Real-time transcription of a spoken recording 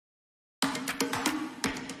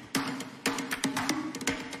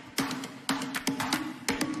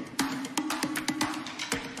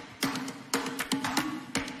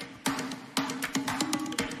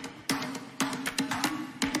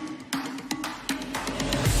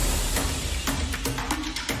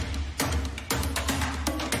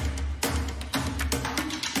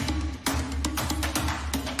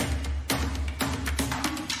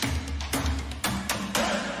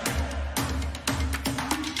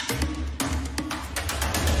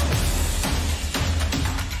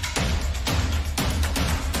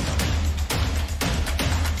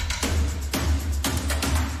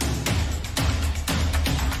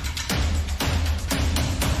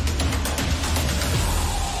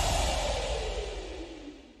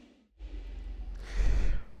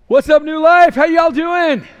What's up, New Life? How y'all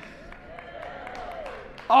doing?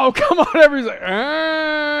 Oh, come on, everybody's like,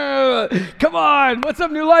 come on. What's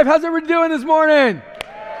up, New Life? How's everybody doing this morning?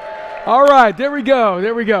 All right, there we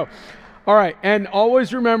go. All right, and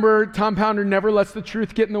always remember, Tom Pounder never lets the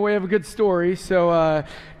truth get in the way of a good story. So,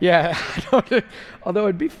 yeah, although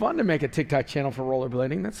it'd be fun to make a TikTok channel for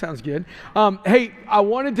rollerblading. That sounds good. Hey, I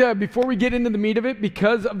wanted to, before we get into the meat of it,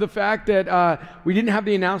 because of the fact that we didn't have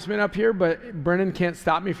the announcement up here, but Brennan can't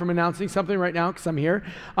stop me from announcing something right now because I'm here.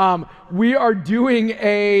 We are doing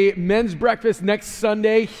a men's breakfast next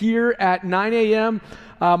Sunday here at 9 a.m.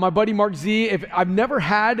 My buddy Mark Z, I've never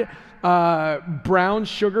had brown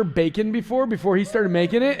sugar bacon before he started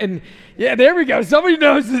making it, and yeah, there we go. Somebody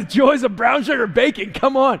knows the joys of brown sugar bacon.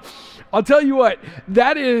 Come on. I'll tell you what,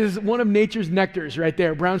 that is one of nature's nectars right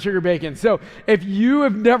there, brown sugar bacon. So if you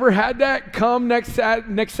have never had that, come next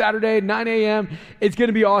Saturday, 9 a.m. It's going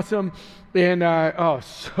to be awesome, and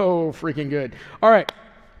so freaking good. All right.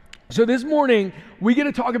 So this morning, we get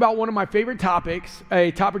to talk about one of my favorite topics, a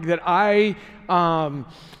topic that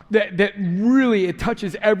that really, it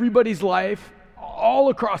touches everybody's life all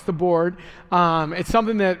across the board. It's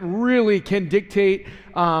something that really can dictate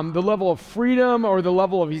the level of freedom or the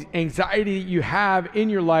level of anxiety you have in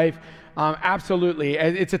your life. Absolutely.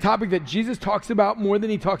 It's a topic that Jesus talks about more than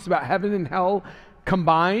he talks about heaven and hell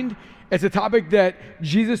combined. It's a topic that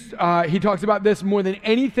Jesus, he talks about this more than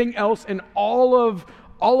anything else in all of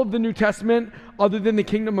the New Testament other than the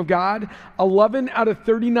kingdom of God. 11 out of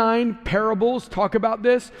 39 parables talk about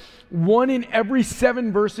this. 1 in every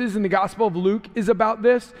 7 verses in the Gospel of Luke is about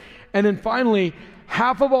this. And then finally,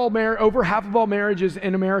 over half of all marriages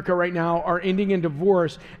in America right now are ending in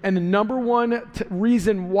divorce. And the number one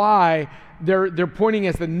reason why they're pointing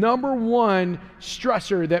as the number one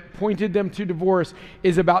stressor that pointed them to divorce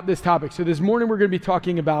is about this topic. So this morning we're going to be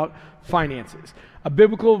talking about finances, a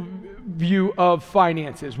biblical view of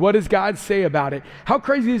finances. What does God say about it? How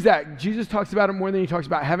crazy is that? Jesus talks about it more than he talks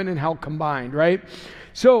about heaven and hell combined, right?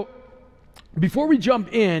 So before we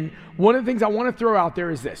jump in, one of the things I want to throw out there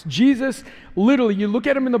is this. Jesus, literally, you look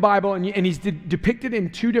at him in the Bible, and he's depicted in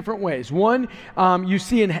 2 different ways. One, you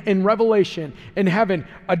see in Revelation, in heaven,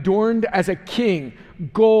 adorned as a king,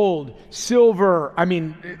 gold, silver,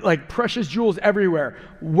 like precious jewels everywhere,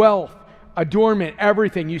 wealth, adornment,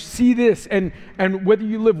 everything. You see this, and whether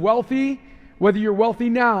you live wealthy, whether you're wealthy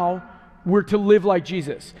now, we're to live like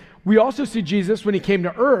Jesus. We also see Jesus when he came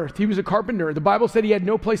to earth. He was a carpenter. The Bible said he had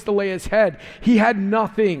no place to lay his head. He had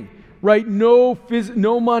nothing, right? No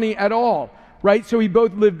money at all, right? So he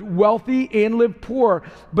both lived wealthy and lived poor.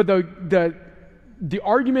 But the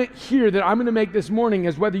argument here that I'm going to make this morning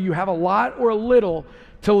is whether you have a lot or a little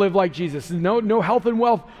to live like Jesus. No health and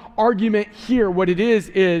wealth argument here. What it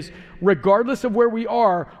is regardless of where we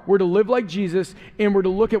are, we're to live like Jesus, and we're to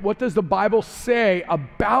look at what does the Bible say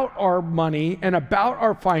about our money and about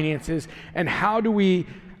our finances, and how do we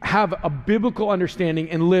have a biblical understanding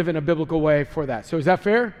and live in a biblical way for that. So is that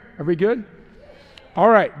fair? Are we good? All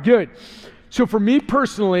right, good. So for me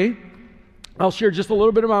personally, I'll share just a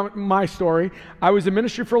little bit about my story. I was in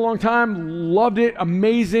ministry for a long time, loved it,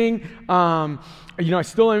 amazing. I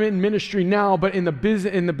still am in ministry now, but in the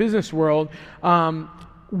business world,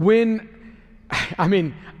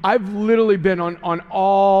 I've literally been on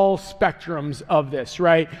all spectrums of this,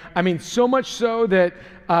 right? So much so that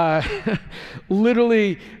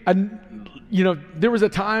literally, there was a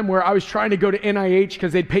time where I was trying to go to NIH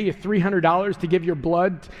because they'd pay you $300 to give your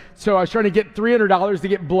blood. So I was trying to get $300 to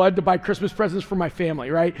get blood to buy Christmas presents for my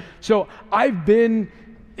family, right? So I've been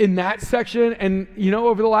in that section, and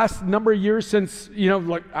over the last number of years since,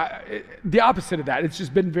 the opposite of that. It's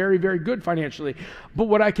just been very, very good financially. But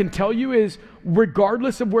what I can tell you is,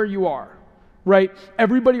 regardless of where you are, right?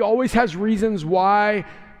 Everybody always has reasons why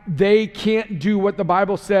they can't do what the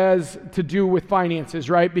Bible says to do with finances,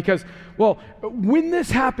 right? Because, well, when this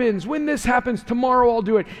happens, tomorrow I'll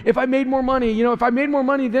do it. If I made more money,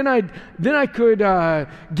 then I could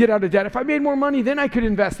get out of debt. If I made more money, then I could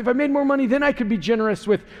invest. If I made more money, then I could be generous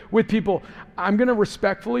with people. I'm going to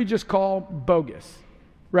respectfully just call bogus,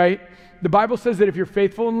 right? The Bible says that if you're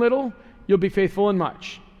faithful in little, you'll be faithful in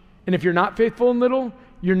much. And if you're not faithful in little,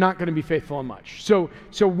 you're not going to be faithful in much. So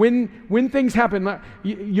when things happen,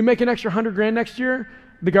 you make an extra $100,000 next year,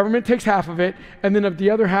 the government takes half of it, and then of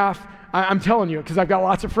the other half, I'm telling you, because I've got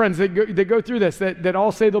lots of friends that go through this, that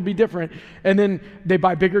all say they'll be different, and then they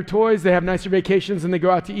buy bigger toys, they have nicer vacations, and they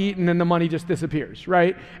go out to eat, and then the money just disappears,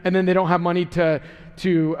 right? And then they don't have money to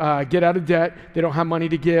get out of debt, they don't have money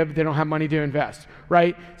to give, they don't have money to invest,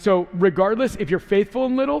 right? So regardless, if you're faithful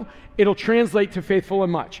in little, it'll translate to faithful in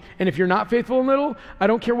much. And if you're not faithful in little, I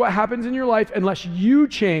don't care what happens in your life, unless you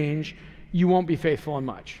change, you won't be faithful in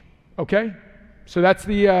much, okay? So that's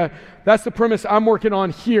the premise I'm working on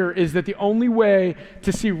here, is that the only way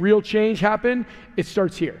to see real change happen, it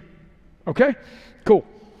starts here. Okay? Cool.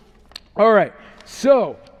 All right.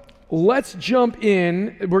 So let's jump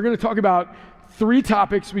in. We're going to talk about 3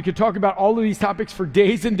 topics. We could talk about all of these topics for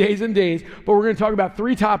days and days and days, but we're going to talk about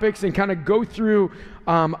 3 topics and kind of go through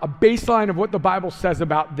a baseline of what the Bible says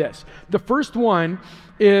about this. The first one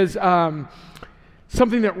is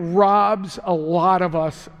something that robs a lot of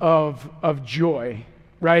us of joy,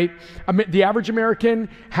 right? I mean, the average American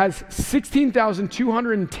has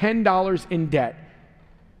 $16,210 in debt.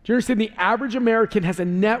 Do you understand? The average American has a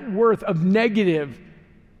net worth of negative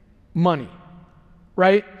money,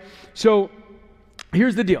 right? So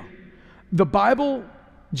here's the deal. The Bible,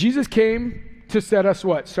 Jesus came to set us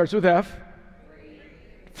what? Starts with F.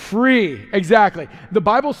 Free, exactly. The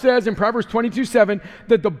Bible says in Proverbs 22:7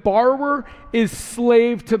 that the borrower is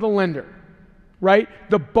slave to the lender, right?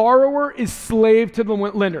 The borrower is slave to the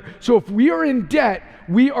lender. So if we are in debt,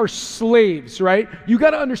 we are slaves, right? You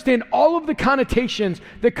got to understand all of the connotations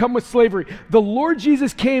that come with slavery. The Lord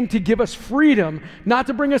Jesus came to give us freedom, not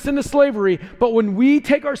to bring us into slavery, but when we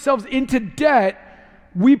take ourselves into debt,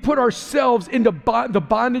 we put ourselves into the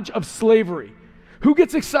bondage of slavery. Who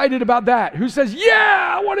gets excited about that? Who says,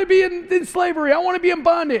 yeah, I want to be in slavery. I want to be in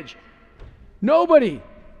bondage. Nobody.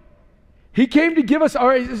 He came to give us,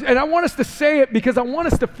 and I want us to say it because I want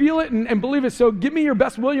us to feel it and believe it. So give me your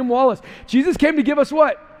best William Wallace. Jesus came to give us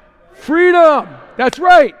what? Freedom. That's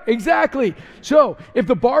right. Exactly. So if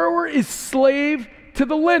the borrower is slave to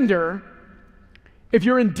the lender, if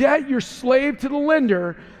you're in debt, you're slave to the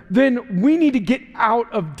lender, then we need to get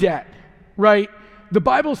out of debt, right? The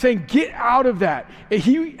Bible is saying, get out of that.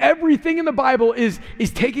 Everything in the Bible is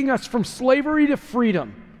taking us from slavery to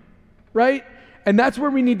freedom, right? And that's where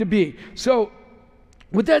we need to be. So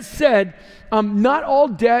with that said, not all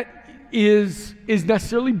debt is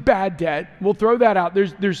necessarily bad debt. We'll throw that out.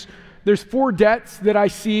 There's 4 debts that I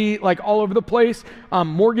see like all over the place.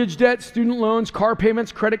 Mortgage debt, student loans, car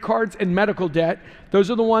payments, credit cards, and medical debt. Those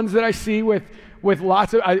are the ones that I see with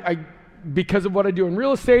lots of, because of what I do in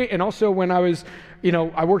real estate, and also when I was,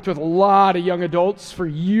 I worked with a lot of young adults for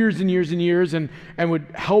years and years and years and would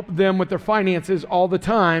help them with their finances all the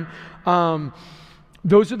time.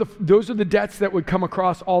 Those are the debts that would come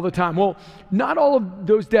across all the time. Well, not all of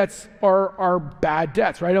those debts are bad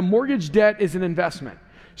debts, right? A mortgage debt is an investment.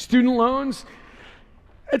 Student loans,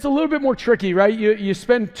 it's a little bit more tricky, right? You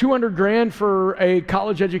spend $200,000 for a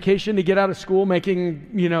college education to get out of school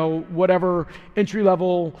making, whatever entry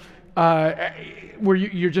level, where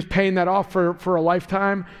you're just paying that off for a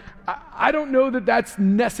lifetime. I don't know that that's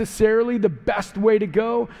necessarily the best way to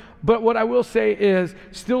go, but what I will say is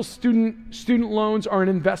still student loans are an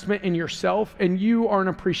investment in yourself, and you are an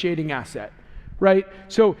appreciating asset, right?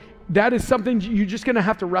 So that is something you're just going to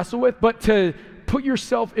have to wrestle with, but to put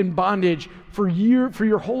yourself in bondage for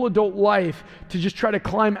your whole adult life to just try to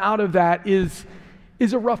climb out of that is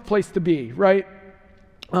a rough place to be, right?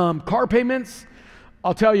 Car payments,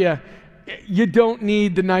 I'll tell you, you don't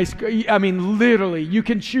need the nice, literally, you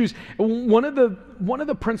can choose. One of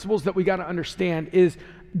the principles that we got to understand is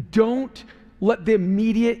don't let the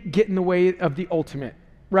immediate get in the way of the ultimate,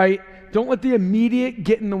 right? Don't let the immediate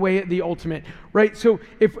get in the way of the ultimate, right? So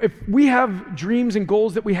if we have dreams and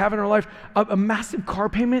goals that we have in our life, a massive car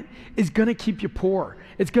payment is going to keep you poor.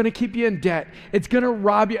 It's going to keep you in debt. It's going to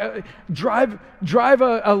rob you. Drive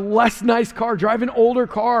a less nice car. Drive an older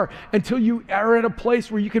car until you are at a place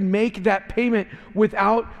where you can make that payment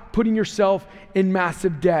without putting yourself in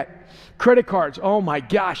massive debt. Credit cards, oh my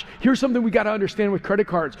gosh. Here's something we got to understand with credit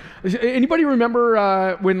cards. Anybody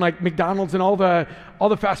remember when like McDonald's and all the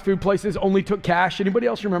fast food places only took cash? Anybody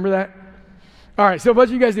else remember that? All right, so a bunch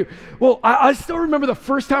of you guys do. Well, I still remember the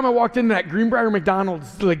first time I walked into that Greenbrier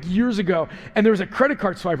McDonald's like years ago, and there was a credit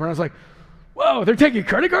card swiper, and I was like, whoa, they're taking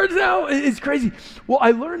credit cards now? It's crazy. Well,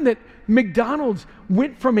 I learned that McDonald's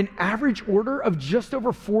went from an average order of just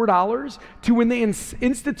over $4 to when they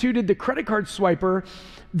instituted the credit card swiper,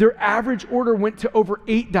 their average order went to over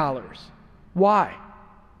 $8. Why?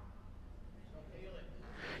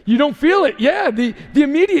 You don't feel it. Yeah, the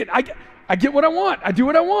immediate. I get what I want. I do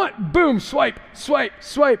what I want. Boom, swipe, swipe,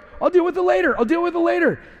 swipe. I'll deal with it later. I'll deal with it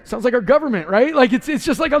later. Sounds like our government, right? Like it's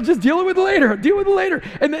just like, I'll just deal with it later. I'll deal with it later.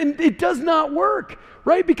 And it does not work,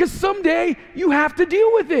 right? Because someday you have to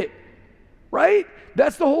deal with it, right?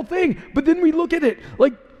 That's the whole thing. But then we look at it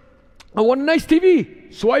like, I want a nice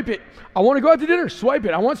TV, swipe it. I want to go out to dinner, swipe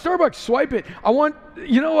it. I want Starbucks, swipe it. I want, a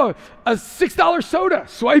 $6 soda,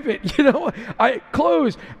 swipe it.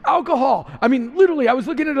 Clothes, alcohol. I mean, literally, I was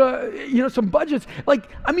looking at, some budgets.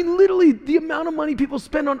 Literally, the amount of money people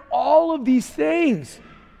spend on all of these things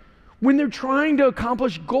when they're trying to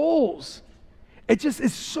accomplish goals. It just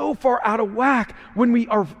is so far out of whack when we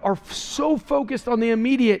are so focused on the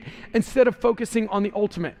immediate instead of focusing on the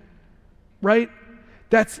ultimate, right?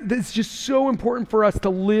 That's just so important for us to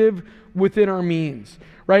live within our means,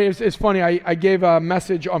 right? It's funny. I gave a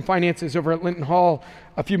message on finances over at Linton Hall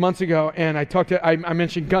a few months ago, and I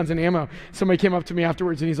mentioned guns and ammo. Somebody came up to me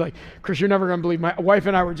afterwards, and he's like, Chris, you're never going to believe, my wife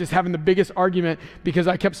and I were just having the biggest argument because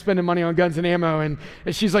I kept spending money on guns and ammo, and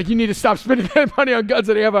she's like, you need to stop spending that money on guns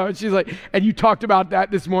and ammo. And she's like, and you talked about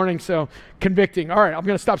that this morning, so convicting. All right, I'm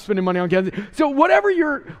going to stop spending money on guns. So whatever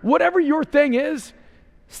your thing is,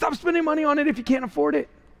 stop spending money on it if you can't afford it.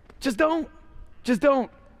 Just don't,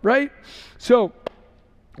 right? So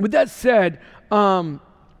with that said,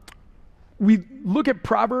 we look at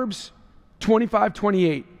Proverbs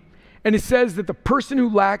 25:28, and it says that the person who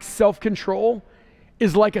lacks self-control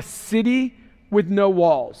is like a city with no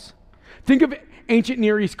walls. Think of ancient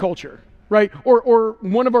Near East culture, right? Or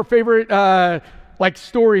one of our favorite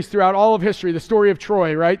stories throughout all of history, the story of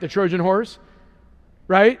Troy, right? The Trojan horse,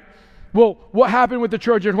 right? Well, what happened with the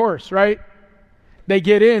Trojan horse, right? They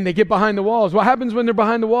get behind the walls. What happens when they're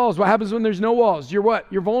behind the walls? What happens when there's no walls? You're what?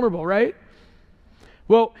 You're vulnerable, right?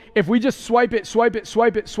 Well, if we just swipe it,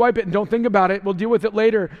 and don't think about it, we'll deal with it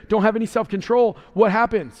later, don't have any self-control, what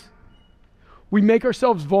happens? We make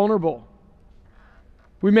ourselves vulnerable.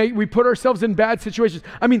 We put ourselves in bad situations.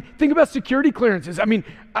 I mean, think about security clearances. I mean,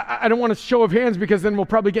 I don't want to show of hands because then we'll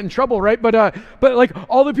probably get in trouble, right? But like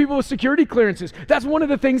all the people with security clearances, that's one of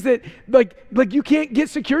the things that like you can't get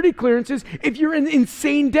security clearances if you're in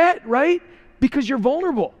insane debt, right? Because you're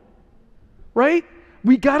vulnerable, right?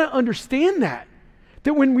 We got to understand that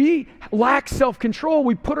when we lack self-control,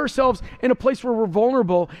 we put ourselves in a place where we're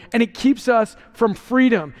vulnerable, and it keeps us from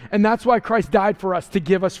freedom. And that's why Christ died for us, to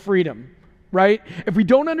give us freedom. Right? If we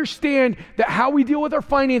don't understand that how we deal with our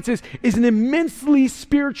finances is an immensely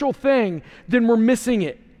spiritual thing, then we're missing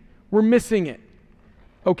it. We're missing it.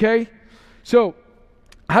 Okay? So,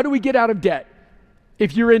 how do we get out of debt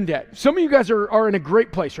if you're in debt? Some of you guys are in a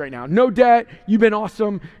great place right now. No debt. You've been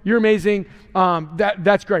awesome. You're amazing.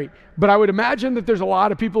 That's great. But I would imagine that there's a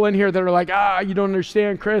lot of people in here that are like, you don't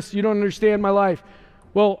understand, Chris. You don't understand my life.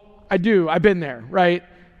 Well, I do. I've been there, right?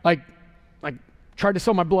 Like tried to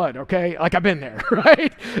sell my blood, okay? Like I've been there,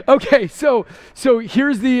 right? Okay, so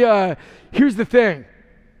here's the thing.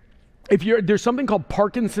 There's something called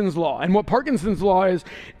Parkinson's Law, and what Parkinson's Law is,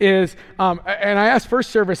 and I asked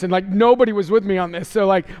first service, and nobody was with me on this, so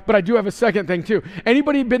but I do have a second thing too.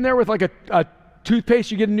 Anybody been there with a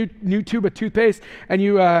toothpaste? You get a new tube of toothpaste, and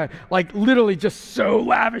you literally just so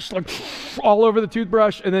lavish, all over the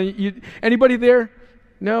toothbrush, and then anybody there?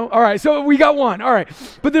 No? All right, so we got one. All right.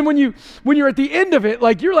 But then when you're at the end of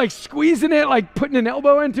it, you're squeezing it, putting an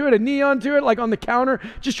elbow into it, a knee onto it, on the counter,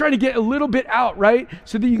 just trying to get a little bit out, right?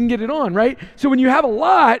 So that you can get it on, right? So when you have a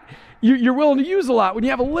lot, you're willing to use a lot. When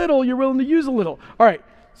you have a little, you're willing to use a little. All right.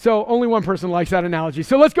 So only one person likes that analogy.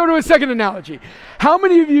 So let's go to a second analogy. How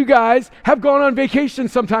many of you guys have gone on vacation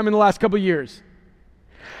sometime in the last couple of years?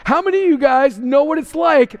 How many of you guys know what it's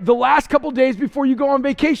like the last couple days before you go on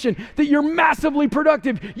vacation, that you're massively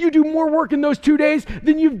productive? You do more work in those 2 days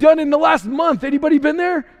than you've done in the last month. Anybody been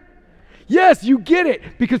there? Yes, you get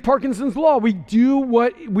it. Because Parkinson's Law, we do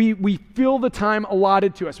what we fill the time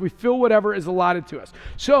allotted to us. We fill whatever is allotted to us.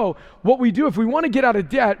 So what we do, if we want to get out of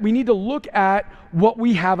debt, we need to look at what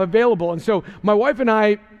we have available. And so my wife and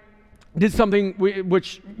I did something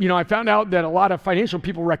which, I found out that a lot of financial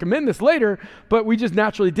people recommend this later, but we just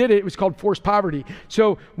naturally did it. It was called forced poverty.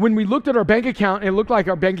 So when we looked at our bank account, and it looked like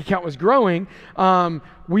our bank account was growing,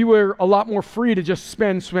 we were a lot more free to just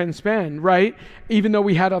spend, right? Even though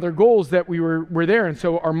we had other goals that we were there, and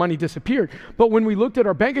so our money disappeared. But when we looked at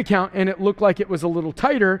our bank account and it looked like it was a little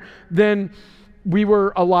tighter, then we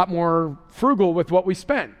were a lot more frugal with what we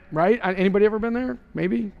spent, right? Anybody ever been there?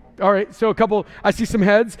 Maybe? All right, so I see some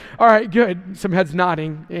heads. All right, good. Some heads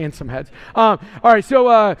nodding and some heads. All right,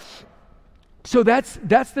 so that's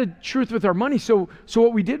the truth with our money. So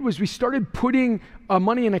what we did was we started putting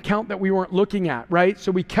money in an account that we weren't looking at, right?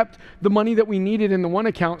 So we kept the money that we needed in the one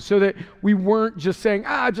account so that we weren't just saying,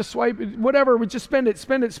 just swipe it, whatever, we just spend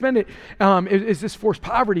it. Is this forced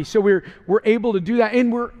poverty? So we're able to do that,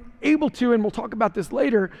 and we're able to, and we'll talk about this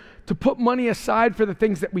later, to put money aside for the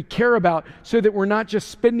things that we care about so that we're not just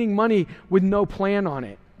spending money with no plan on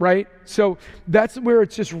it, right? So that's where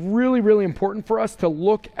it's just really, really important for us to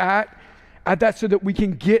look at that so that we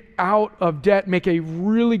can get out of debt, make a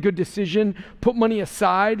really good decision, put money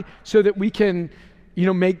aside so that we can,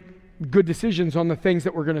 make good decisions on the things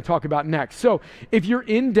that we're going to talk about next. So if you're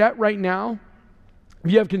in debt right now,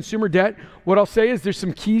 if you have consumer debt, what I'll say is there's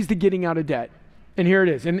some keys to getting out of debt. And here it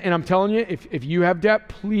is. And I'm telling you, if you have debt,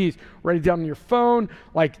 please write it down on your phone,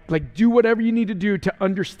 like do whatever you need to do to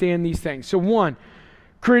understand these things. So one,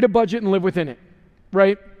 create a budget and live within it,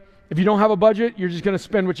 right? If you don't have a budget, you're just going to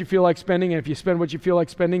spend what you feel like spending. And if you spend what you feel like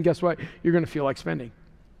spending, guess what? You're going to feel like spending.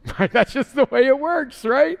 Right? That's just the way it works,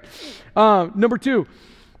 right? Number two,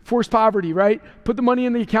 forced poverty, right? Put the money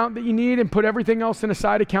in the account that you need and put everything else in a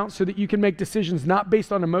side account so that you can make decisions not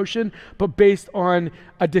based on emotion, but based on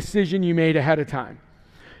a decision you made ahead of time.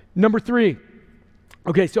 Number three,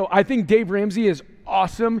 okay, so I think Dave Ramsey is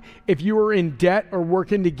awesome if you are in debt or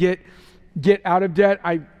working to get out of debt.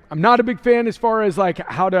 I'm not a big fan as far as like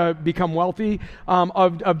how to become wealthy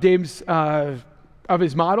of Dave's of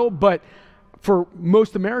his model, but for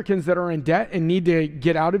most Americans that are in debt and need to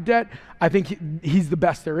get out of debt, I think he's the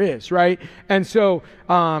best there is, right? And so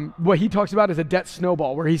what he talks about is a debt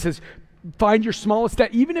snowball, where he says, find your smallest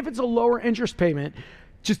debt, even if it's a lower interest payment,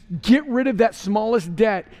 just get rid of that smallest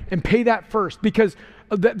debt and pay that first, because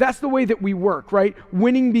that's the way that we work, right?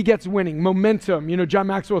 Winning begets winning, momentum. John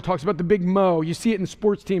Maxwell talks about the big mo. You see it in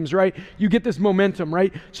sports teams, right? You get this momentum,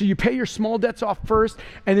 right? So you pay your small debts off first,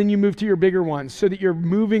 and then you move to your bigger ones so that you're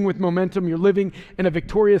moving with momentum. You're living in a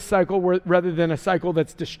victorious cycle rather than a cycle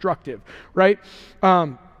that's destructive, right?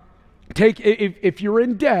 If you're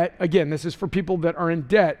in debt, again, this is for people that are in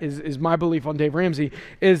debt, is my belief on Dave Ramsey,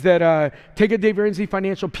 is that take a Dave Ramsey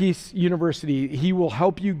Financial Peace University. He will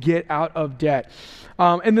help you get out of debt.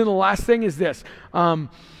 And then the last thing is this. I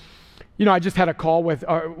just had a call with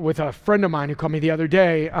a friend of mine who called me the other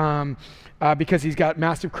day because he's got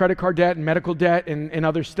massive credit card debt and medical debt and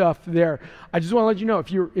other stuff there. I just want to let you know,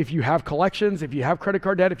 if you have collections, if you have credit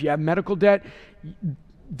card debt, if you have medical debt,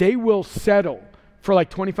 they will settle for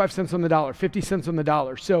like 25 cents on the dollar, 50 cents on the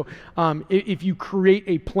dollar. So if you create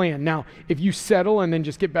a plan. Now, if you settle and then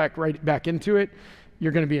just get right back into it,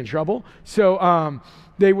 you're going to be in trouble. So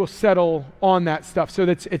they will settle on that stuff. So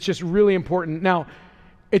it's just really important. Now,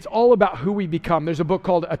 it's all about who we become. There's a book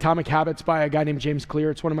called Atomic Habits by a guy named James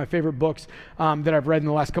Clear. It's one of my favorite books that I've read in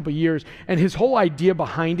the last couple of years. And his whole idea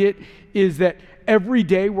behind it is that every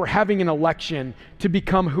day we're having an election to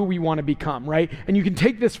become who we want to become, right? And you can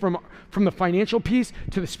take this from the financial piece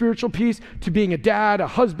to the spiritual piece to being a dad, a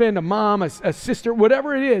husband, a mom, a sister,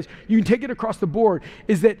 whatever it is. You can take it across the board,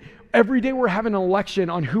 is that every day we're having an election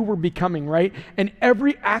on who we're becoming, right? And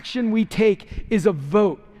every action we take is a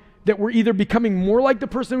vote that we're either becoming more like the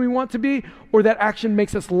person we want to be, or that action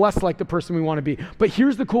makes us less like the person we want to be. But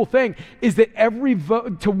here's the cool thing, is that every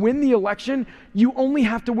vote, to win the election, you only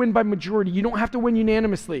have to win by majority. You don't have to win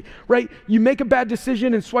unanimously, right? You make a bad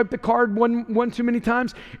decision and swipe the card one too many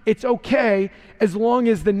times, it's okay, as long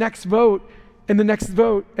as the next vote and the next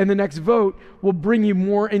vote and the next vote will bring you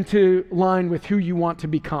more into line with who you want to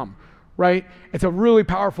become, right? It's a really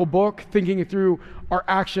powerful book, thinking it through. Our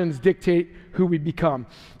actions dictate who we become.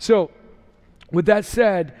 So with that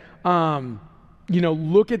said,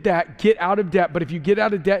 look at that, get out of debt. But if you get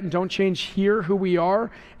out of debt and don't change here who we are,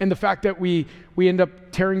 and the fact that we end up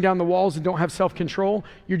tearing down the walls and don't have self-control,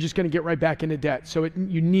 you're just going to get right back into debt. So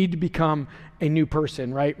you need to become a new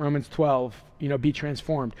person, right? Romans 12, be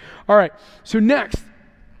transformed. All right, so next,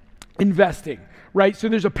 investing, right? So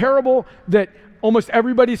there's a parable that almost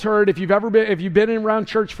everybody's heard. If you've been around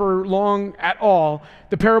church for long at all,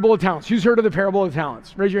 the parable of talents. Who's heard of the parable of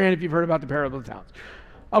talents? Raise your hand if you've heard about the parable of talents.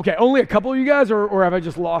 Okay, only a couple of you guys, or have I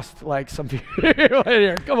just lost like some people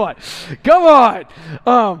here? Come on.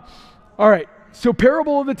 All right, so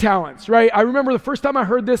parable of the talents, right? I remember the first time I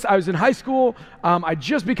heard this, I was in high school. I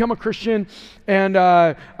just become a Christian, and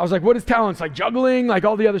I was like, what is talents? Like juggling, like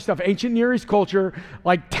all the other stuff. Ancient Near East culture,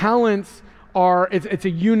 like talents it's a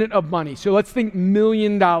unit of money. So let's think $1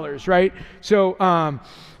 million, right? So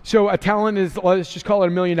a talent is, let's just call it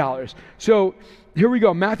 $1 million. So here we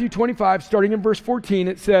go. Matthew 25, starting in verse 14,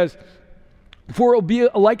 it says, For it will be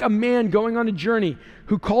like a man going on a journey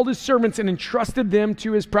who called his servants and entrusted them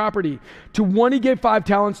to his property. To one he gave 5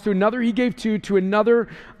 talents, to another he gave 2, to another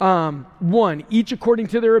 1, each according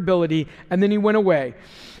to their ability, and then he went away.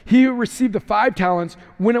 He who received the 5 talents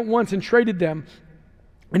went at once and traded them,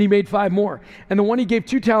 and he made 5 more. And the one he gave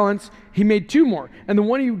 2 talents, he made 2 more. And the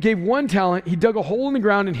one he gave 1 talent, he dug a hole in the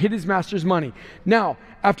ground and hid his master's money. Now,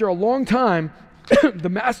 after a long time, the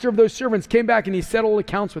master of those servants came back and he settled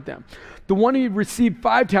accounts with them. The one who received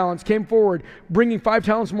 5 talents came forward, bringing 5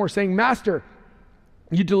 talents more, saying, Master,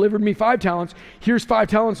 you delivered me 5 talents. Here's 5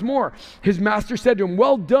 talents more. His master said to him,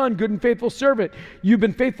 well done, good and faithful servant. You've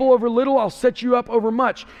been faithful over little. I'll set you up over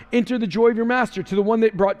much. Enter the joy of your master. To the one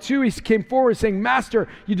that brought 2, he came forward saying, Master,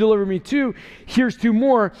 you delivered me 2. Here's 2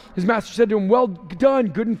 more. His master said to him, well done,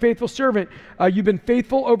 good and faithful servant. You've been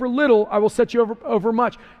faithful over little. I will set you over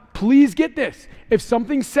much. Please get this. If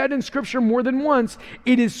something's said in Scripture more than once,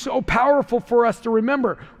 it is so powerful for us to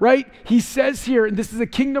remember, right? He says here, and this is a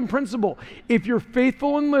kingdom principle, if you're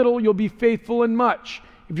faithful in little, you'll be faithful in much.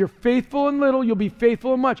 If you're faithful in little, you'll be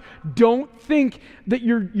faithful in much. Don't think that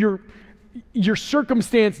your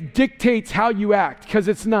circumstance dictates how you act, because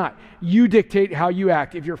it's not. You dictate how you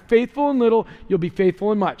act. If you're faithful in little, you'll be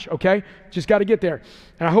faithful in much, okay? Just got to get there.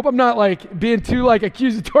 And I hope I'm not like being too like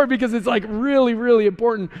accusatory, because it's like really, really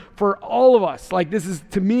important for all of us. Like this is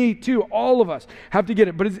to me too, all of us have to get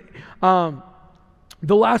it. But it's,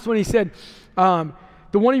 the last one he said, the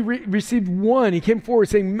one he received 1, he came forward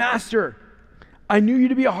saying, Master, I knew you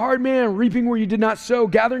to be a hard man, reaping where you did not sow,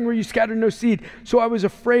 gathering where you scattered no seed. So I was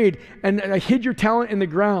afraid, and I hid your talent in the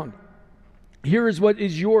ground. Here is what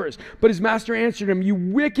is yours. But his master answered him, you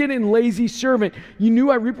wicked and lazy servant. You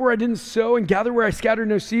knew I reap where I didn't sow and gather where I scattered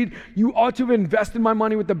no seed. You ought to have invested my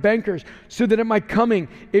money with the bankers, so that at my coming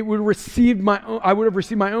I would have received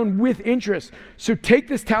my own with interest. So take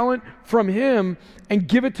this talent from him and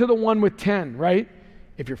give it to the one with 10, right?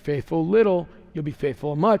 If you're faithful little, you'll be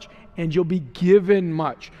faithful in much, and you'll be given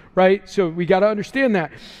much, right? So we got to understand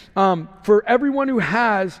that. For everyone who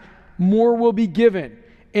has, more will be given,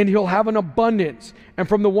 and he'll have an abundance. And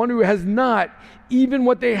from the one who has not, even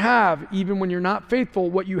what they have, even when you're not faithful,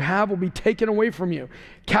 what you have will be taken away from you.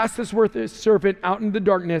 Cast this worthless servant out into the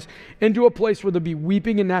darkness, into a place where there'll be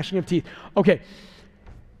weeping and gnashing of teeth. Okay,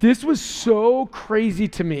 this was so crazy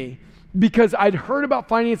to me, because I'd heard about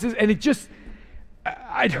finances, and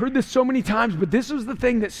I'd heard this so many times, but this was the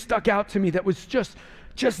thing that stuck out to me that was just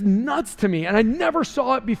nuts to me, and I never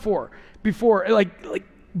saw it before,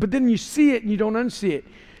 but then you see it and you don't unsee it.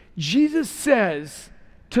 Jesus says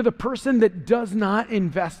to the person that does not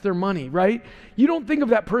invest their money, right? You don't think of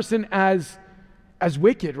that person as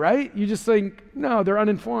wicked, right? You just think, no, they're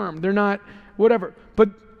uninformed, they're not, whatever. But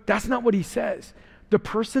that's not what he says. The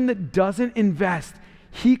person that doesn't invest,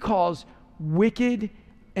 he calls wicked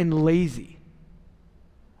and lazy.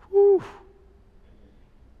 Whew.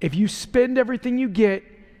 If you spend everything you get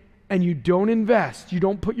and you don't invest, you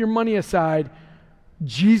don't put your money aside,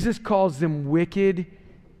 Jesus calls them wicked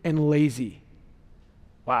and lazy.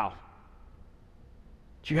 Wow.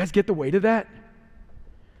 Do you guys get the weight of that?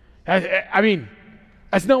 I mean,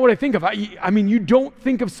 that's not what I think of. I mean, you don't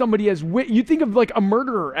think of somebody as wicked. You think of like a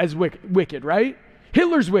murderer as wicked, right?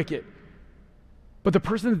 Hitler's wicked. But the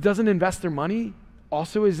person that doesn't invest their money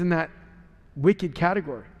also is in that wicked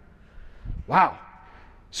category. Wow.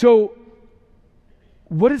 So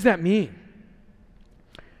what does that mean?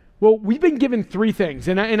 Well, we've been given 3 things,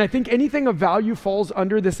 and I think anything of value falls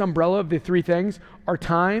under this umbrella of the 3 things. Our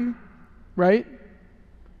time, right?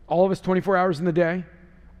 All of us 24 hours in the day.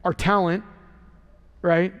 Our talent,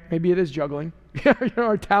 right? Maybe it is juggling.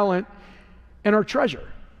 Our talent, and our treasure.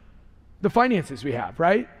 The finances we have,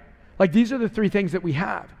 right? Like these are the 3 things that we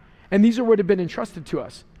have, and these are what have been entrusted to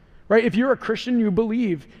us, right? If you're a Christian, you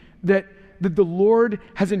believe that the Lord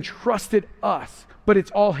has entrusted us, but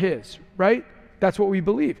it's all his, right? That's what we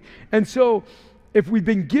believe. And so if we've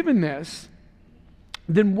been given this,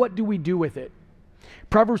 then what do we do with it?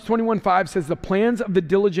 Proverbs 21:5 says, the plans of the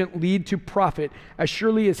diligent lead to profit as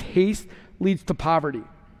surely as haste leads to poverty.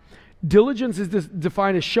 Diligence is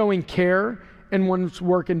defined as showing care in one's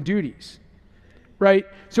work and duties, right?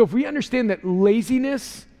 So if we understand that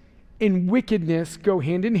laziness and wickedness go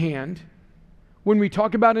hand in hand, when we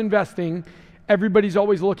talk about investing, everybody's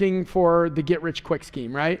always looking for the get-rich-quick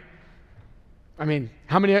scheme, right? I mean,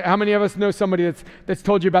 how many of us know somebody that's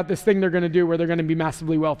told you about this thing they're going to do where they're going to be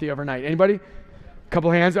massively wealthy overnight? Anybody? A couple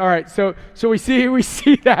hands. All right. So we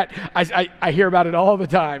see that. I hear about it all the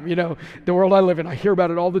time. You know, the world I live in, I hear about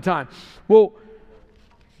it all the time. Well,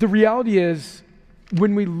 the reality is,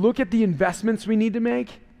 when we look at the investments we need to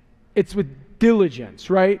make, it's with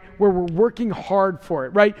diligence, right? Where we're working hard for it,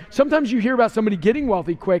 right? Sometimes you hear about somebody getting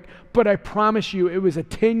wealthy quick, but I promise you it was a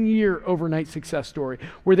 10-year overnight success story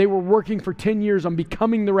where they were working for 10 years on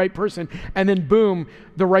becoming the right person, and then boom,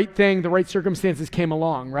 the right thing, the right circumstances came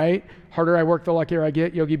along, right? Harder I work, the luckier I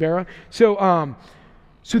get, Yogi Berra.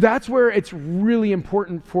 So that's where it's really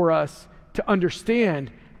important for us to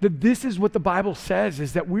understand that this is what the Bible says,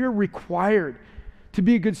 is that we're required to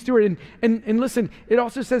be a good steward. And listen, it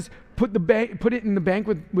also says put it in the bank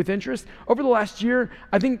with interest. Over the last year,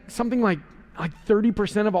 I think something like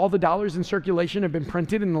 30% of all the dollars in circulation have been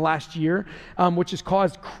printed in the last year, which has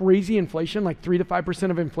caused crazy inflation, like 3 to 5%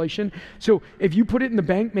 of inflation. So if you put it in the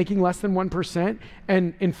bank making less than 1%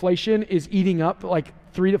 and inflation is eating up like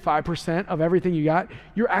 3 to 5% of everything you got,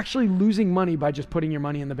 you're actually losing money by just putting your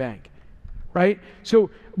money in the bank. Right? So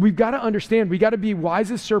we've got to understand, we got to be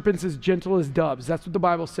wise as serpents, as gentle as doves. That's what the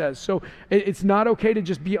Bible says. So it's not okay to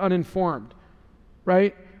just be uninformed,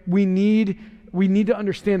 right? We need to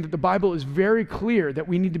understand that the Bible is very clear that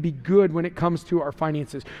we need to be good when it comes to our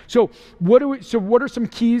finances. So what are some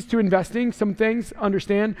keys to investing? Some things,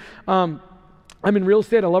 understand. I'm in real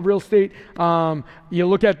estate. I love real estate. You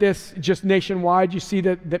look at this just nationwide, you see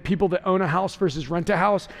that people that own a house versus rent a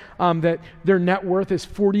house, that their net worth is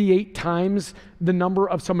 48 times the number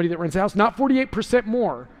of somebody that rents a house. Not 48%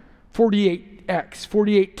 more, 48x,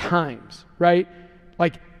 48 times, right?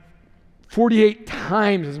 Like 48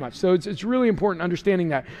 times as much. So it's really important understanding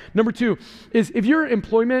that. Number 2 is if your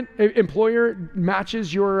employer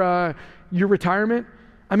matches your retirement,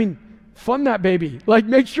 I mean, fund that baby. Like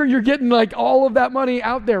make sure you're getting like all of that money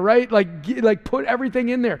out there, right? Like put everything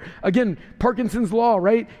in there. Again, Parkinson's law,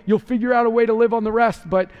 right? You'll figure out a way to live on the rest,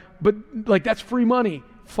 but like that's free money.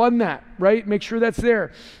 Fund that, right? Make sure that's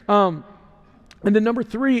there. And then number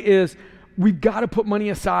 3 is we've got to put money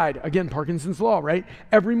aside. Again, Parkinson's law, right?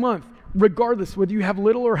 Every month, regardless whether you have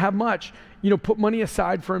little or have much, put money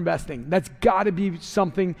aside for investing. That's got to be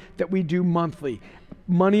something that we do monthly.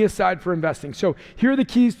 Money aside for investing. So here are the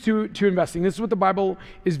keys to investing. This is what the Bible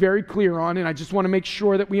is very clear on, and I just want to make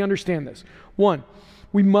sure that we understand this. 1,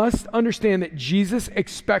 we must understand that Jesus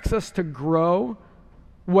expects us to grow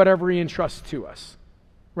whatever he entrusts to us,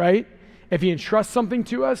 right? If he entrusts something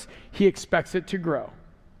to us, he expects it to grow,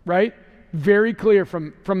 right? Very clear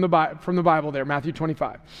from the Bible there, Matthew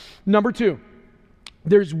 25. Number 2,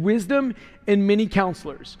 there's wisdom in many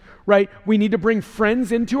counselors, right? We need to bring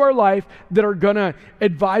friends into our life that are going to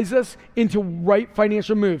advise us into right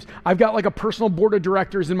financial moves. I've got like a personal board of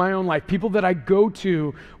directors in my own life, people that I go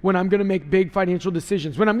to when I'm going to make big financial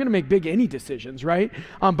decisions, when I'm going to make big any decisions, right?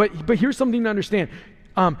 But here's something to understand.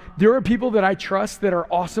 There are people that I trust that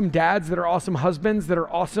are awesome dads, that are awesome husbands, that are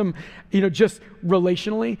awesome, just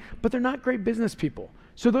relationally, but they're not great business people.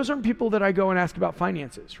 So those aren't people that I go and ask about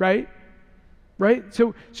finances, right? Right?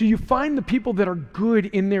 So you find the people that are good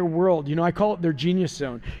in their world. I call it their genius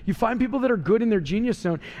zone. You find people that are good in their genius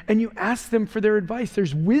zone and you ask them for their advice.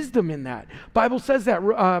 There's wisdom in that. Bible says that.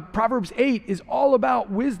 Proverbs 8 is all about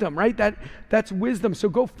wisdom, right? That's wisdom. So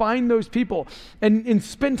go find those people and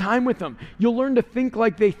spend time with them. You'll learn to think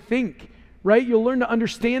like they think, right? You'll learn to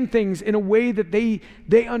understand things in a way that they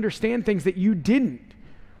understand things that you didn't.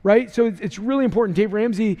 Right? So it's really important. Dave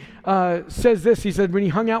Ramsey says this. He said when he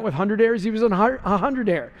hung out with 100-aires, he was a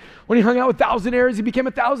 100-aire. When he hung out with 1,000-aires, he became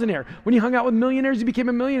a 1,000-aire. When he hung out with millionaires, he became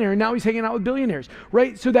a millionaire. And now he's hanging out with billionaires.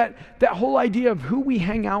 Right? So that whole idea of who we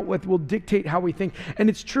hang out with will dictate how we think. And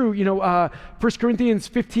it's true. 1 Corinthians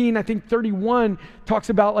 15, I think 31, talks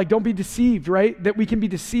about like don't be deceived, right? That we can be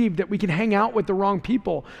deceived, that we can hang out with the wrong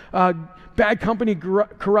people. Bad company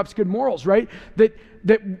corrupts good morals, right? That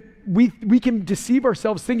we can deceive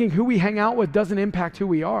ourselves thinking who we hang out with doesn't impact who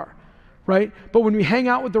we are, right? But when we hang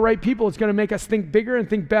out with the right people, it's going to make us think bigger and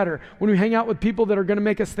think better. When we hang out with people that are going to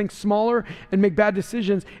make us think smaller and make bad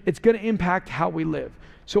decisions, it's going to impact how we live.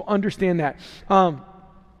 So understand that.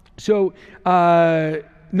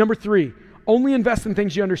 Number 3, only invest in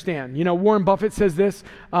things you understand. Warren Buffett says this.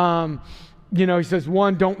 He says,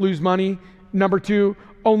 1, don't lose money. Number 2,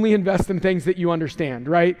 only invest in things that you understand,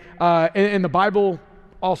 right? And the Bible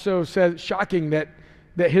also says, shocking that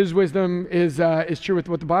his wisdom is true with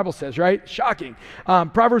what the Bible says, right? Shocking.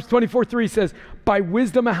 Proverbs 24:3 says, by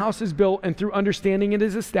wisdom a house is built and through understanding it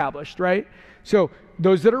is established, right? So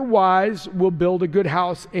those that are wise will build a good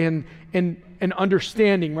house and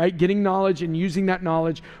understanding, right? Getting knowledge and using that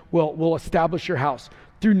knowledge will establish your house.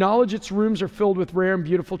 Through knowledge, its rooms are filled with rare and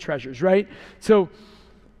beautiful treasures, right? So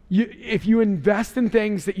if you invest in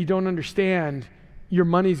things that you don't understand, your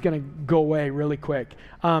money's going to go away really quick.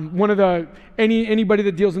 Anybody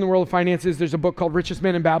that deals in the world of finances, there's a book called Richest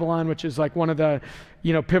Man in Babylon, which is like one of the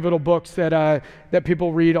pivotal books that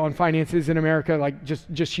people read on finances in America, like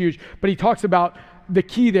just huge. But he talks about the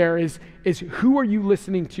key there is who are you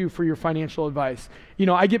listening to for your financial advice?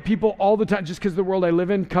 I get people all the time, just because the world I live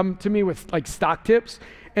in, come to me with like stock tips,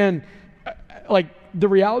 and like the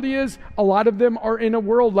reality is a lot of them are in a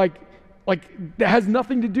world like that has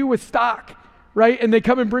nothing to do with stock, right? And they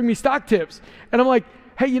come and bring me stock tips, and I'm like,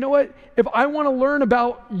 hey, you know what? If I want to learn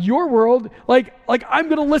about your world, like I'm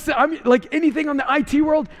gonna listen. I'm like anything on the IT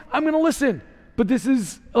world, I'm gonna listen. But this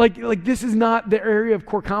is this is not the area of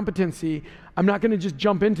core competency. I'm not going to just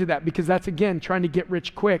jump into that, because that's, again, trying to get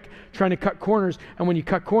rich quick, trying to cut corners. And when you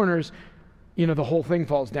cut corners, the whole thing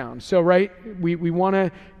falls down. So, right, we want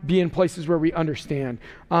to be in places where we understand.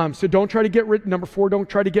 So don't try to get rich. Number 4, don't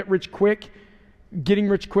try to get rich quick. Getting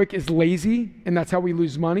rich quick is lazy, and that's how we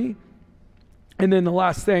lose money. And then the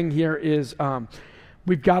last thing here is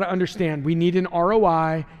we've got to understand we need an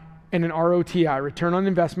ROI and an ROTI, return on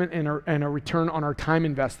investment, and a return on our time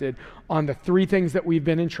invested on the 3 things that we've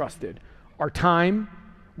been entrusted. Our time,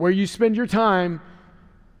 where you spend your time,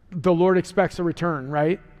 the Lord expects a return,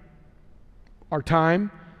 right? Our time,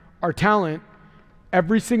 our talent,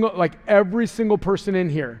 every single person in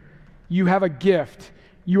here, you have a gift.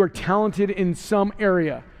 You are talented in some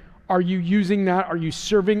area. Are you using that? Are you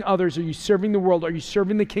serving others? Are you serving the world? Are you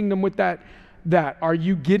serving the kingdom with that? Are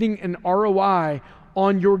you getting an ROI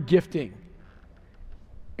on your gifting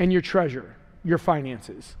and your treasure, your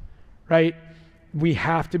finances, right? We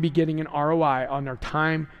have to be getting an ROI on our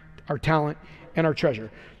time, our talent, and our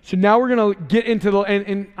treasure. So now we're going to get into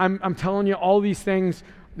and I'm telling you all these things.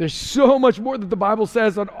 There's so much more that the Bible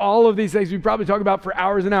says on all of these things. We probably talk about for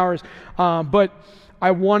hours and hours. But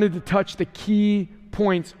I wanted to touch the key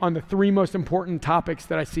points on the 3 most important topics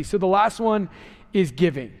that I see. So the last one is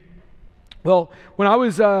giving. Well, when I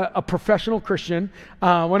was a professional Christian,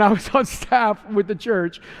 when I was on staff with the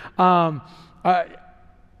church,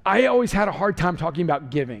 I always had a hard time talking about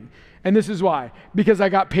giving. And this is why. Because I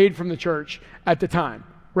got paid from the church at the time,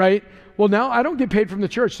 right? Well, now I don't get paid from the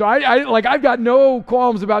church. So I've got no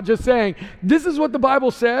qualms about just saying, this is what the Bible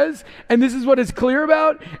says, and this is what it's clear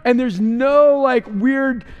about, and there's no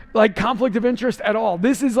weird conflict of interest at all.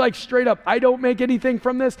 This is straight up, I don't make anything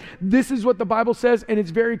from this. This is what the Bible says, and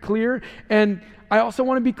it's very clear. And I also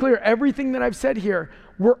want to be clear, everything that I've said here,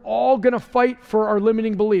 we're all going to fight for our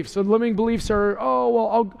limiting beliefs. So the limiting beliefs are,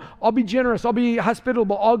 I'll be generous, I'll be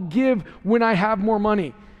hospitable, I'll give when I have more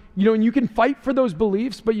money. And you can fight for those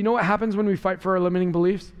beliefs, but you know what happens when we fight for our limiting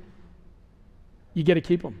beliefs? You get to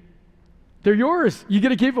keep them. They're yours. You get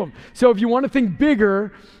to keep them. So if you want to think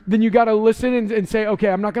bigger, then you got to listen and say, okay,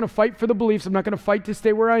 I'm not going to fight for the beliefs. I'm not going to fight to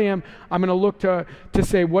stay where I am. I'm going to look to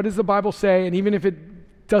say, what does the Bible say? And even if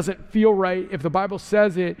it doesn't feel right, if the Bible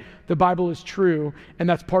says it, the Bible is true, and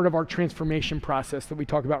that's part of our transformation process that we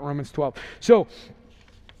talk about in Romans 12. So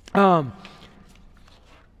the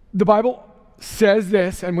Bible says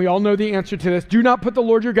this, and we all know the answer to this. Do not put the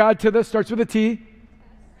Lord your God to this. Starts with a T.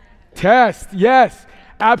 Test. Yes,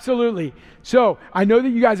 absolutely. So I know that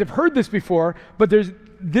you guys have heard this before, but there's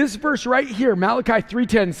this verse right here, Malachi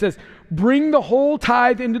 3:10 says, bring the whole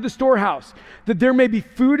tithe into the storehouse, that there may be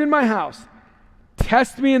food in my house.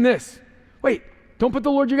 Test me in this. Wait, don't put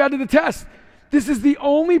the Lord your God to the test. This is the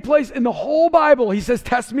only place in the whole Bible he says,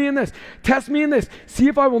 test me in this. Test me in this. See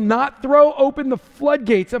if I will not throw open the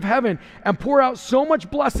floodgates of heaven and pour out so much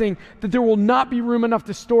blessing that there will not be room enough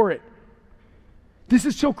to store it. This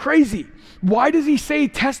is so crazy. Why does he say,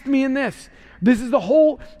 test me in this? This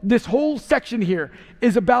whole section here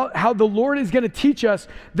is about how the Lord is going to teach us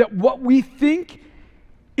that what we think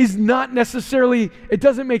is not necessarily, it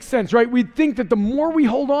doesn't make sense, right? We'd think that the more we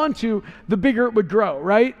hold on to, the bigger it would grow,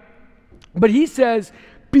 right? But he says,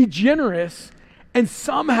 be generous, and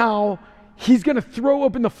somehow he's going to throw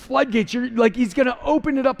open the floodgates. He's going to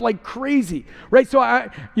open it up like crazy, right? So I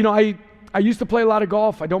used to play a lot of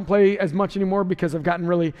golf. I don't play as much anymore because I've gotten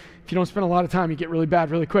really, if you don't spend a lot of time, you get really bad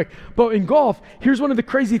really quick. But in golf, here's one of the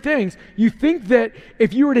crazy things. You think that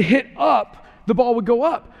if you were to hit up, the ball would go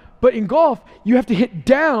up. But in golf, you have to hit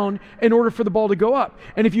down in order for the ball to go up.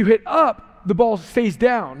 And if you hit up, the ball stays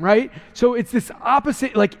down, right? So it's this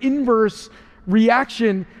opposite, inverse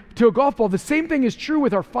reaction to a golf ball. The same thing is true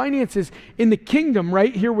with our finances in the kingdom,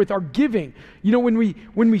 right here with our giving. When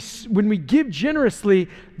we give generously,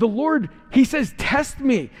 the Lord, he says, test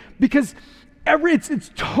me. Because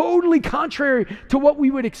it's totally contrary to what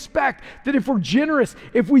we would expect, that if we're generous,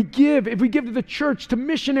 if we give to the church, to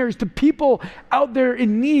missionaries, to people out there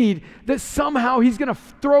in need, that somehow he's going to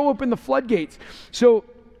throw open the floodgates. So,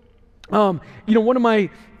 one of my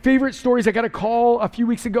favorite stories, I got a call a few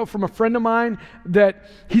weeks ago from a friend of mine that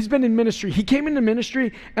he's been in ministry. He came into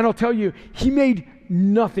ministry, and I'll tell you, he made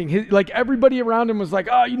nothing. Like everybody around him was like,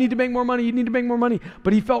 oh, you need to make more money, you need to make more money.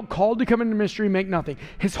 But he felt called to come into ministry and make nothing.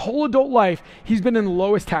 His whole adult life, he's been in the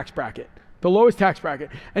lowest tax bracket.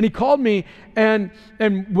 And he called me, and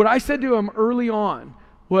what I said to him early on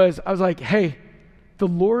was, I was like, hey, the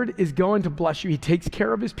Lord is going to bless you. He takes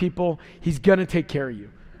care of his people. He's going to take care of you.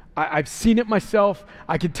 I've seen it myself.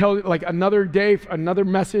 I could tell, like, another day, another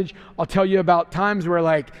message, I'll tell you about times where,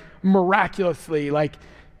 like, miraculously, like,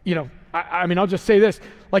 I'll just say this.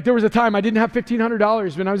 Like, there was a time I didn't have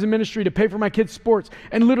 $1,500 when I was in ministry to pay for my kids' sports,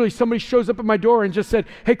 and literally somebody shows up at my door and just said,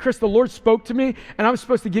 hey, Chris, the Lord spoke to me, and I'm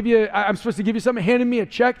supposed to give you something, handed me a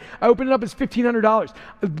check. I opened it up, it's $1,500.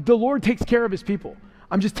 The Lord takes care of his people.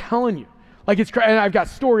 I'm just telling you. Like, it's crazy. And I've got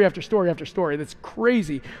story after story after story that's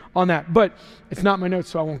crazy on that. But it's not my notes,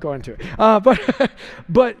 so I won't go into it.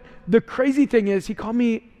 But the crazy thing is, he called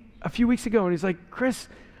me a few weeks ago, and he's like, Chris,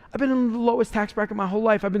 I've been in the lowest tax bracket my whole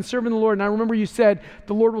life. I've been serving the Lord, and I remember you said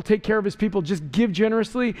the Lord will take care of his people. Just give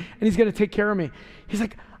generously, and he's going to take care of me. He's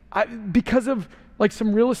like, because of, like,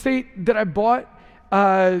 some real estate that I bought,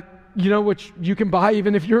 which you can buy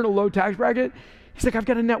even if you're in a low tax bracket. He's like, I've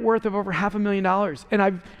got a net worth of over $500,000,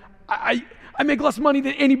 and I make less money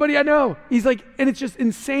than anybody I know. He's like, and it's just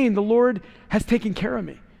insane. The Lord has taken care of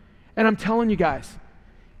me. And I'm telling you guys,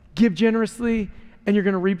 give generously and you're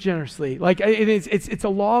going to reap generously. Like, it's a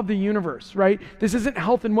law of the universe, right? This isn't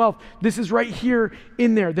health and wealth. This is right here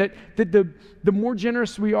in there, that the more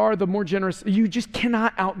generous we are, the more generous. You just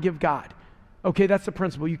cannot outgive God. Okay, that's the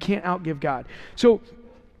principle. You can't outgive God. So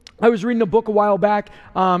I was reading a book a while back.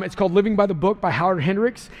 It's called Living by the Book by Howard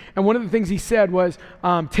Hendricks. And one of the things he said was,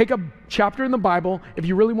 take a chapter in the Bible, if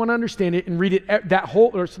you really want to understand it, and read it, the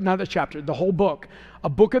whole book, a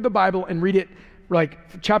book of the Bible, and read it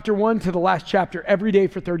like chapter 1 to the last chapter every day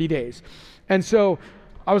for 30 days. And so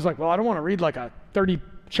I was like, well, I don't want to read like a 30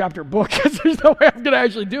 chapter book because there's no way I'm going to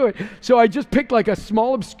actually do it. So I just picked like a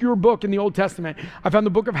small obscure book in the Old Testament. I found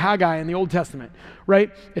the book of Haggai in the Old Testament,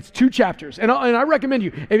 right? It's 2 chapters. And I recommend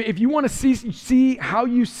you, if you want to see how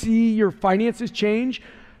you see your finances change,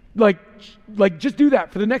 like just do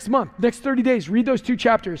that for the next month, next 30 days, read those 2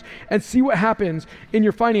 chapters and see what happens in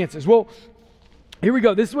your finances. Well, here we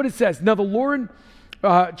go. This is what it says. Now the Lord,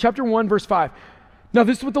 chapter 1, verse 5. Now,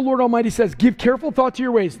 this is what the Lord Almighty says. Give careful thought to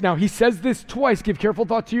your ways. Now, he says this twice. Give careful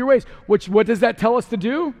thought to your ways. What does that tell us to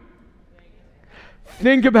do?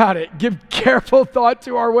 Think about it. Give careful thought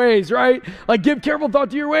to our ways, right? Like, give careful thought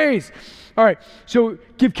to your ways. All right, so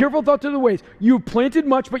give careful thought to the ways. You have planted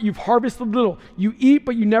much, but you've harvested little. You eat,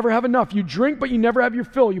 but you never have enough. You drink, but you never have your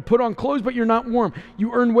fill. You put on clothes, but you're not warm.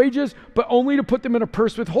 You earn wages, but only to put them in a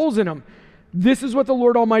purse with holes in them. This is what the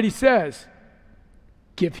Lord Almighty says.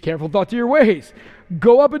 Give careful thought to your ways.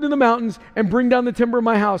 Go up into the mountains and bring down the timber of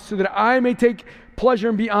my house so that I may take pleasure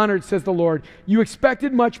and be honored, says the Lord. You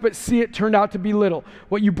expected much, but see, it turned out to be little.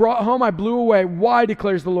 What you brought home, I blew away. Why,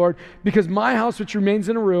 declares the Lord? Because my house, which remains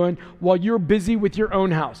in a ruin, while you're busy with your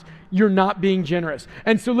own house. You're not being generous.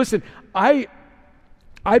 And so listen, I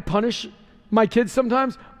punish my kids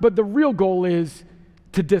sometimes, but the real goal is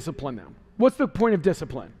to discipline them. What's the point of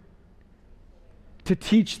discipline? To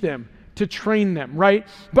teach them, to train them, right?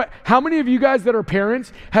 But how many of you guys that are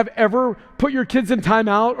parents have ever put your kids in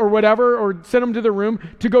timeout or whatever, or sent them to the room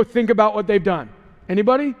to go think about what they've done?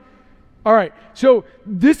 Anybody? All right, so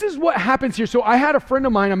this is what happens here. So I had a friend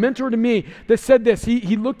of mine, a mentor to me, that said this.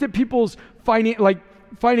 He looked at people's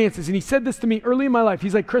finances, and he said this to me early in my life.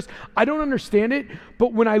 He's like, Chris, I don't understand it,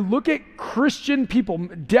 but when I look at Christian people,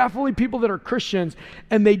 definitely people that are Christians,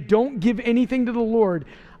 and they don't give anything to the Lord,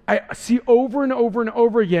 I see over and over and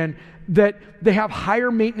over again that they have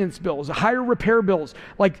higher maintenance bills, higher repair bills,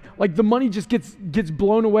 like the money just gets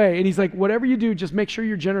blown away. And he's like, whatever you do, just make sure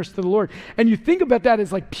you're generous to the Lord. And you think about that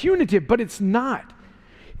as like punitive, but it's not.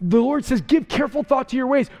 The Lord says, give careful thought to your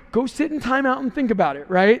ways. Go sit in time out and think about it,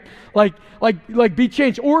 right? Like be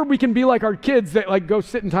changed. Or we can be like our kids that like go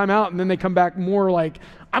sit in time out and then they come back more like,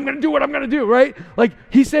 I'm going to do what I'm going to do, right? Like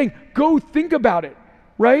he's saying, go think about it,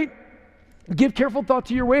 right? Give careful thought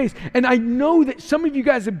to your ways. And I know that some of you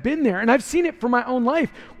guys have been there, and I've seen it for my own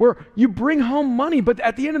life, where you bring home money, but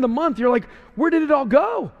at the end of the month, you're like, where did it all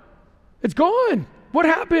go? It's gone. What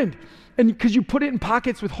happened? And because you put it in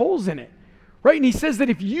pockets with holes in it, right? And he says that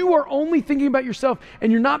if you are only thinking about yourself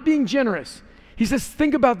and you're not being generous, He says,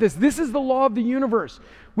 think about this. This is the law of the universe.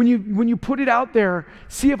 When you put it out there,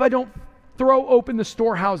 see if I don't throw open the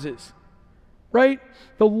storehouses, right?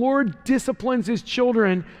 The Lord disciplines his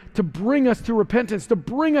children to bring us to repentance, to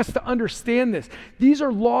bring us to understand this. These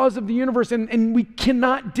are laws of the universe, and we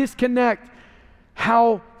cannot disconnect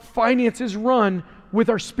how finances run with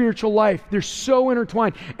our spiritual life. They're so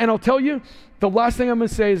intertwined. And I'll tell you, the last thing I'm going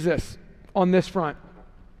to say is this on this front.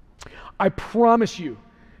 I promise you,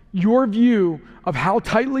 your view of how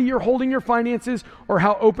tightly you're holding your finances or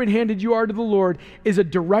how open-handed you are to the Lord is a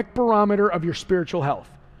direct barometer of your spiritual health.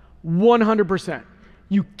 100%.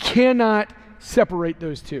 You cannot separate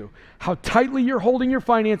those two. How tightly you're holding your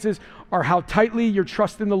finances or how tightly you're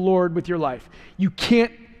trusting the Lord with your life. You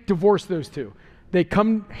can't divorce those two. They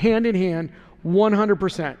come hand in hand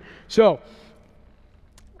 100%. So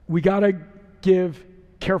we got to give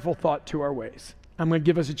careful thought to our ways. I'm going to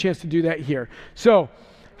give us a chance to do that here. So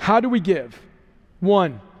how do we give?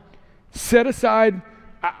 1, set aside,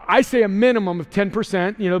 I say a minimum of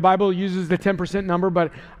 10%. The Bible uses the 10% number,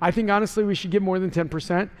 but I think honestly we should give more than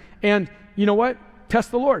 10%. And you know what? Test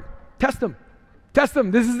the Lord. Test him. Test him.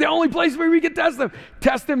 This is the only place where we can test him.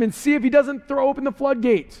 Test him and see if he doesn't throw open the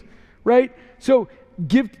floodgates, right? So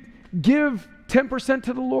give 10%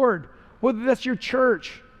 to the Lord, whether that's your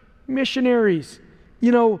church, missionaries,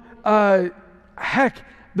 heck,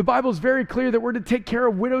 the Bible is very clear that we're to take care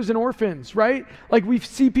of widows and orphans, right? Like we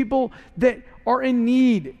see people that are in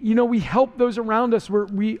need. We help those around us.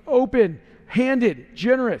 We open-handed,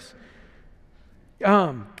 generous.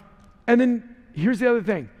 And then here's the other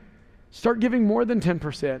thing. Start giving more than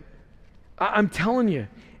 10%. I'm telling you,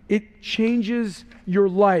 it changes your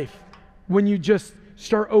life when you just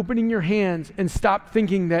start opening your hands and stop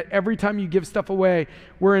thinking that every time you give stuff away,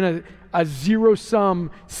 we're in a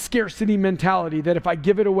zero-sum scarcity mentality that if I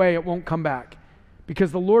give it away, it won't come back.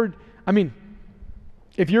 Because the Lord,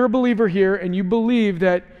 if you're a believer here and you believe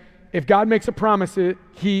that if God makes a promise,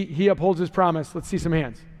 he upholds his promise. Let's see some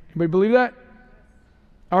hands. Anybody believe that?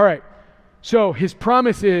 All right. So his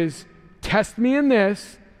promise is, test me in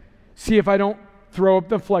this, see if I don't throw up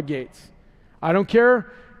the floodgates. I don't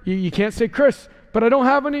care. You can't say, Chris, but I don't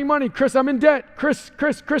have any money. Chris, I'm in debt. Chris,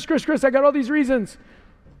 I got all these reasons.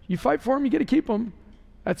 You fight for them, you get to keep them.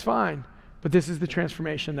 That's fine. But this is the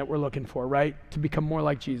transformation that we're looking for, right? To become more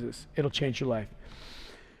like Jesus. It'll change your life.